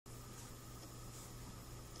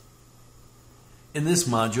In this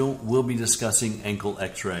module, we'll be discussing ankle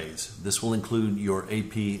x-rays. This will include your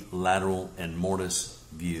AP lateral and mortise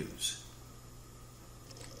views.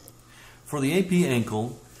 For the AP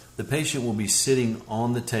ankle, the patient will be sitting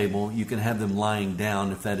on the table. You can have them lying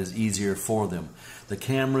down if that is easier for them. The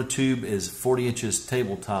camera tube is 40 inches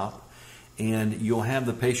tabletop, and you'll have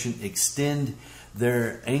the patient extend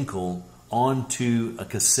their ankle onto a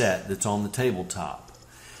cassette that's on the tabletop.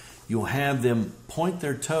 You'll have them point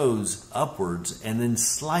their toes upwards and then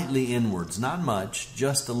slightly inwards, not much,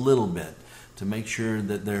 just a little bit, to make sure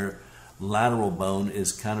that their lateral bone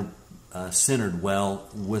is kind of centered well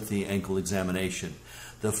with the ankle examination.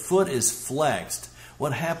 The foot is flexed.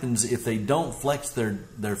 What happens if they don't flex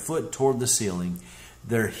their foot toward the ceiling,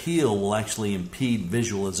 their heel will actually impede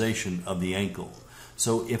visualization of the ankle.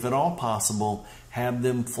 So if at all possible, have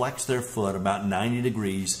them flex their foot about 90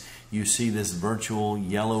 degrees. You see this virtual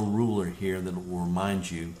yellow ruler here that will remind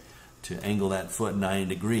you to angle that foot 90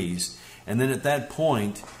 degrees. And then at that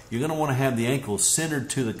point, you're going to want to have the ankle centered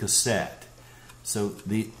to the cassette. So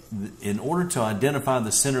in order to identify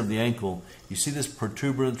the center of the ankle, you see this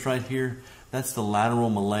protuberance right here? That's the lateral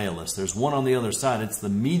malleolus. There's one on the other side. It's the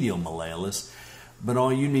medial malleolus. But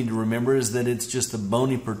all you need to remember is that it's just the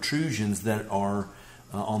bony protrusions that are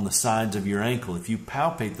on the sides of your ankle. If you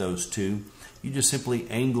palpate those two, you just simply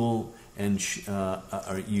angle and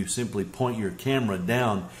or you simply point your camera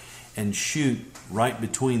down and shoot right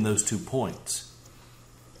between those 2 points.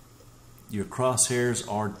 Your crosshairs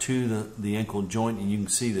are to the ankle joint, and you can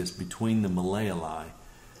see this between the malleoli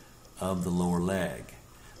of the lower leg.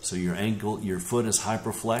 So your foot is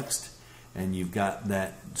hyperflexed, and you've got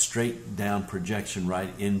that straight down projection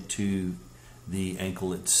right into the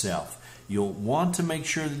ankle itself. You'll want to make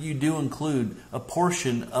sure that you do include a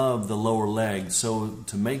portion of the lower leg, so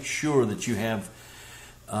to make sure that you have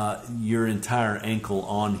your entire ankle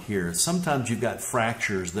on here. Sometimes you've got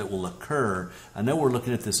fractures that will occur. I know we're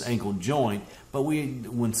looking at this ankle joint, but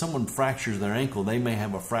when someone fractures their ankle, they may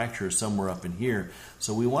have a fracture somewhere up in here.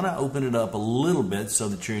 So we want to open it up a little bit so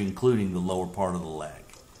that you're including the lower part of the leg.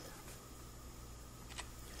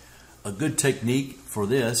 A good technique for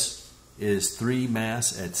this is 3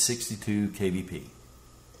 mass at 62 kVp.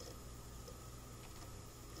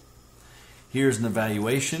 Here's an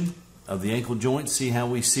evaluation of the ankle joint. See how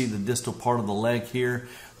we see the distal part of the leg here?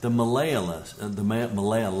 The malleolus, the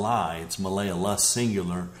malleoli, it's malleolus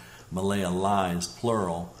singular, malleoli is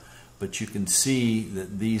plural, but you can see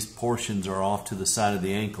that these portions are off to the side of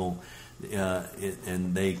the ankle,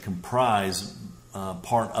 and they comprise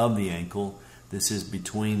part of the ankle. This is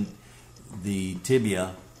between the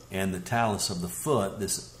tibia and the talus of the foot,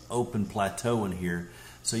 this open plateau in here.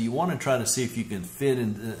 So you want to try to see if you can fit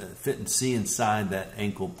and see inside that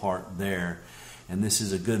ankle part there. And this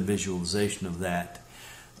is a good visualization of that.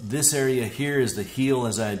 This area here is the heel.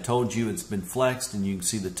 As I had told you, it's been flexed, and you can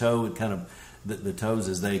see the toe. It kind of the toes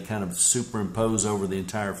as they kind of superimpose over the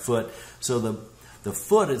entire foot. So the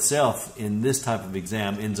foot itself in this type of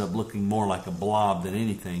exam ends up looking more like a blob than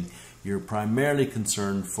anything. You're primarily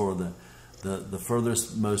concerned for the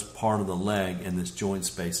furthest most part of the leg and this joint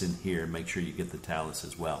space in here. Make sure you get the talus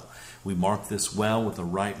as well. We mark this well with a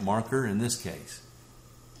right marker in this case.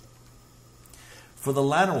 For the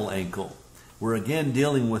lateral ankle, we're again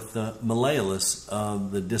dealing with the malleolus of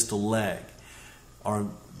the distal leg. Our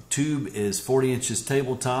tube is 40 inches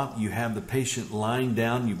tabletop. You have the patient lying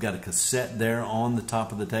down. You've got a cassette there on the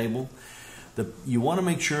top of the table. You want to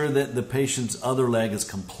make sure that the patient's other leg is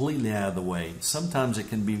completely out of the way. Sometimes it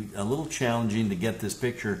can be a little challenging to get this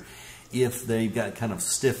picture if they've got kind of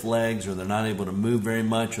stiff legs, or they're not able to move very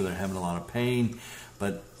much, or they're having a lot of pain.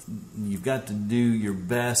 But you've got to do your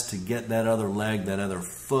best to get that other leg, that other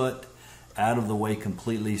foot out of the way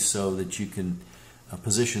completely so that you can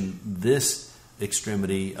position this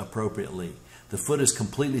extremity appropriately. The foot is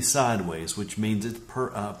completely sideways, which means it's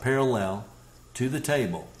parallel to the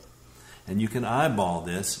table. And you can eyeball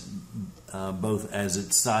this both as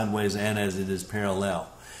it's sideways and as it is parallel.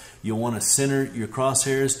 You'll want to center your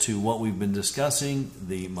crosshairs to what we've been discussing,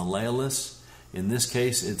 the malleolus. In this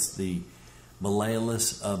case, it's the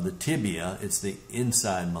malleolus of the tibia. It's the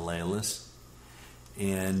inside malleolus.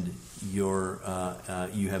 And you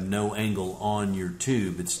have no angle on your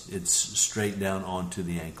tube. It's straight down onto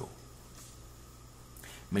the ankle.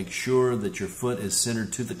 Make sure that your foot is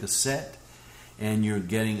centered to the cassette, and you're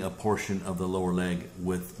getting a portion of the lower leg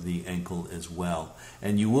with the ankle as well.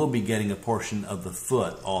 And you will be getting a portion of the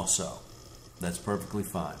foot also. That's perfectly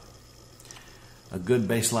fine. A good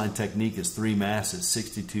baseline technique is 3 mass at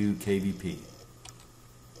 62 kVp.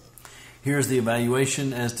 Here's the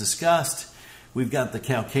evaluation as discussed. We've got the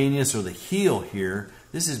calcaneus or the heel here.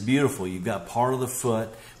 This is beautiful. You've got part of the foot.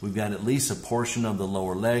 We've got at least a portion of the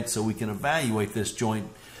lower leg, so we can evaluate this joint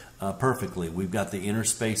perfectly. We've got the inner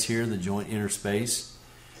space here, the joint inner space.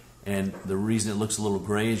 And the reason it looks a little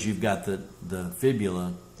gray is you've got the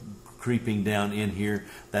fibula creeping down in here.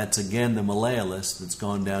 That's again the malleolus that's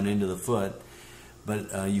gone down into the foot.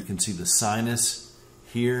 But you can see the sinus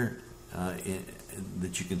here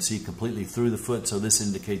that you can see completely through the foot. So this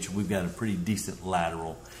indicates we've got a pretty decent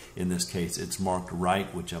lateral in this case. It's marked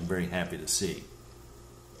right, which I'm very happy to see.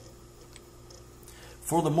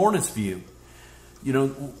 For the Mortise view, you know,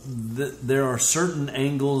 there are certain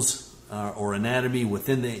angles or anatomy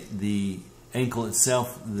within the ankle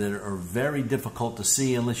itself that are very difficult to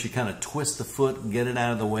see unless you kind of twist the foot and get it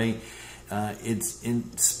out of the way.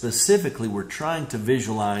 Specifically, we're trying to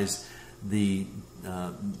visualize the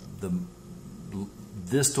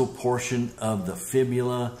distal portion of the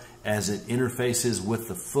fibula as it interfaces with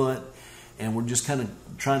the foot, and we're just kind of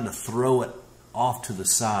trying to throw it off to the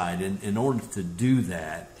side. And in order to do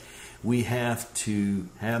that, we have to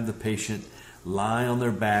have the patient lie on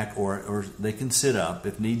their back, or they can sit up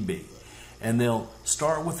if need be. And they'll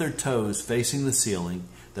start with their toes facing the ceiling.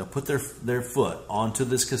 They'll put their foot onto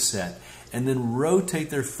this cassette and then rotate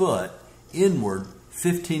their foot inward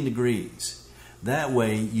 15 degrees. That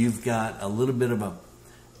way you've got a little bit of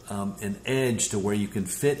an edge to where you can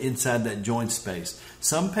fit inside that joint space.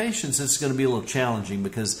 Some patients it's going to be a little challenging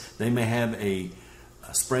because they may have a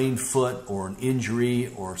sprained foot or an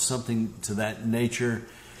injury or something to that nature.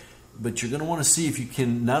 But you're going to want to see if you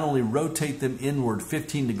can not only rotate them inward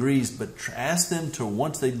 15 degrees, but ask them to,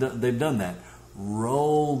 once they've done that,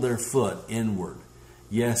 roll their foot inward.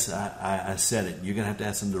 Yes, I said it. You're going to have to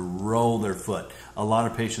ask them to roll their foot. A lot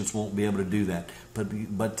of patients won't be able to do that.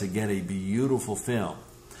 But to get a beautiful film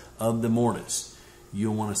of the mortise,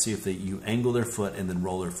 you'll want to see if you angle their foot and then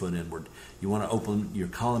roll their foot inward. You want to open your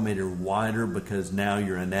collimator wider because now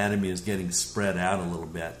your anatomy is getting spread out a little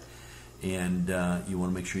bit. And you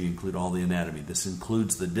want to make sure you include all the anatomy. This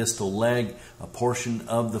includes the distal leg, a portion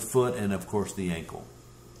of the foot, and of course the ankle.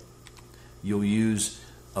 You'll use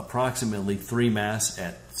approximately 3 mass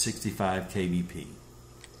at 65 kVp.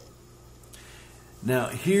 Now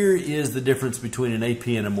here is the difference between an AP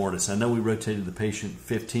and a mortise. I know we rotated the patient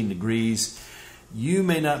 15 degrees. You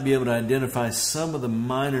may not be able to identify some of the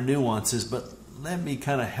minor nuances, but let me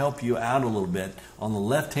kind of help you out a little bit. On the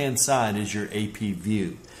left-hand side is your AP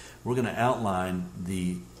view. We're going to outline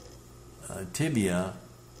the tibia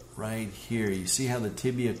right here. You see how the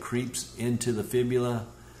tibia creeps into the fibula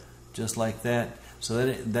just like that? So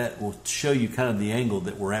that will show you kind of the angle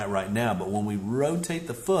that we're at right now. But when we rotate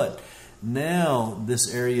the foot, now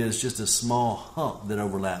this area is just a small hump that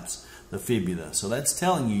overlaps the fibula. So that's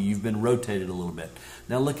telling you you've been rotated a little bit.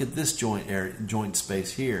 Now look at this joint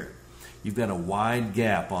space here. You've got a wide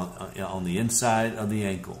gap on the inside of the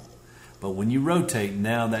ankle. But when you rotate,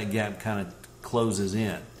 now that gap kind of closes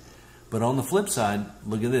in. But on the flip side,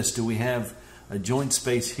 look at this. Do we have a joint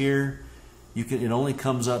space here? It only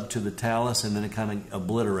comes up to the talus and then it kind of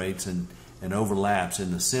obliterates and overlaps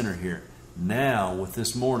in the center here. Now with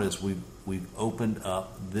this mortise, we've opened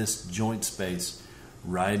up this joint space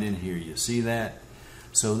right in here. You see that?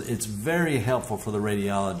 So it's very helpful for the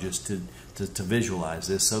radiologist to visualize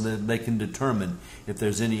this so that they can determine if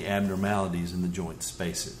there's any abnormalities in the joint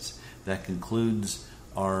spaces. That concludes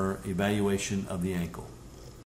our evaluation of the ankle.